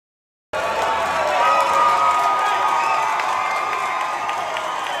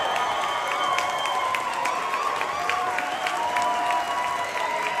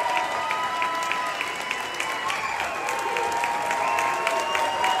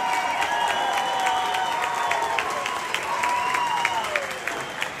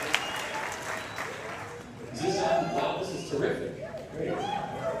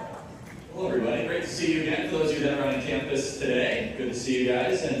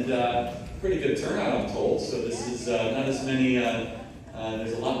and pretty good turnout, I'm told. So this is not as many,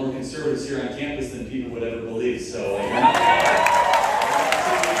 there's a lot more conservatives here on campus than people would ever believe. So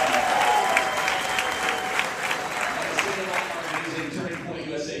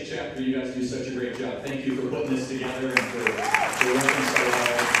USA chapter, you guys do such a great job. Thank you for putting this together and for working so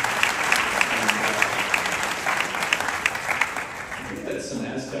hard. I think that's some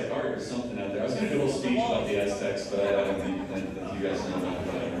Aztec art or something out there. I was going to do a little speech about the Aztecs, but I don't think you guys know enough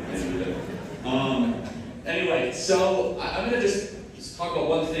about it. Anyway, so I'm going to just talk about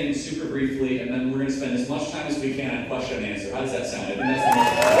one thing super briefly, and then we're going to spend as much time as we can on question and answer. How does that sound? I think that's the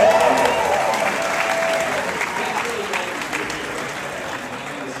most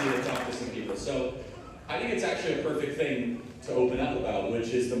important. So I think it's actually a perfect thing to open up about, which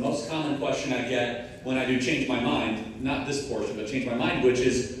is the most common question I get when I do change my mind, not this portion, but change my mind, which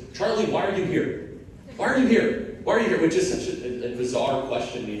is, Charlie, why are you here? Why are you here? Why are you here? Which is such a bizarre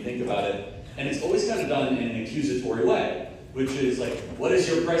question when you think about it. And it's always kind of done in an accusatory way, which is like, what is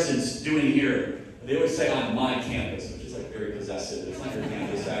your presence doing here? They always say on my campus, which is like very possessive. It's not your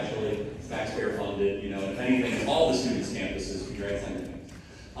campus, actually. It's taxpayer funded, you know, if anything, it's all the students' campuses, it's not your campus.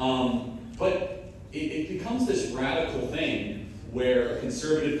 But it becomes this radical thing where a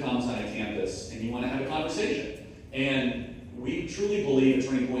conservative comes on a campus and you want to have a conversation. And we truly believe at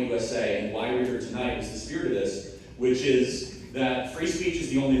Turning Point USA, and why we're here tonight is the spirit of this, which is that free speech is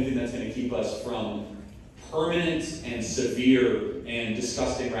the only thing that's going to keep us from permanent and severe and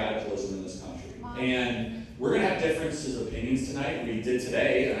disgusting radicalism in this country. And we're going to have differences of opinions tonight. We did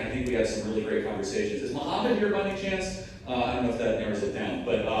today, and I think we had some really great conversations. Is Mohammed here by any chance? I don't know if that narrows it down,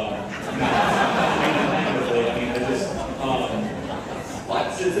 but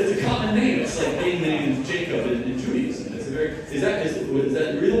it's a common name. It's like being named Jacob in Judaism. It's a very, is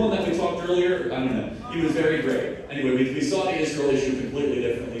that the one that we talked earlier? I don't know. He was very great. Anyway, we saw the Israel issue completely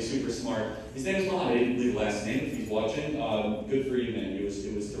differently, super smart. His name is Mohammed. I didn't leave the last name. If he's watching, good for you, man. It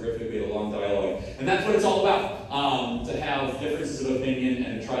was terrific. We had a long dialogue. And that's what it's all about, to have differences of opinion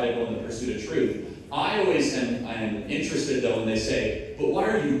and try to go in the pursuit of truth. I always am interested, though, when they say, but why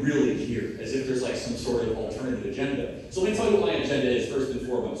are you really here? As if there's like some sort of alternative agenda. So let me tell you what my agenda is, first and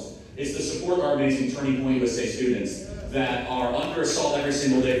foremost. It's to support our amazing Turning Point USA students that are under assault every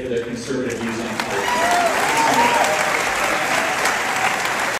single day for their conservative views on politics.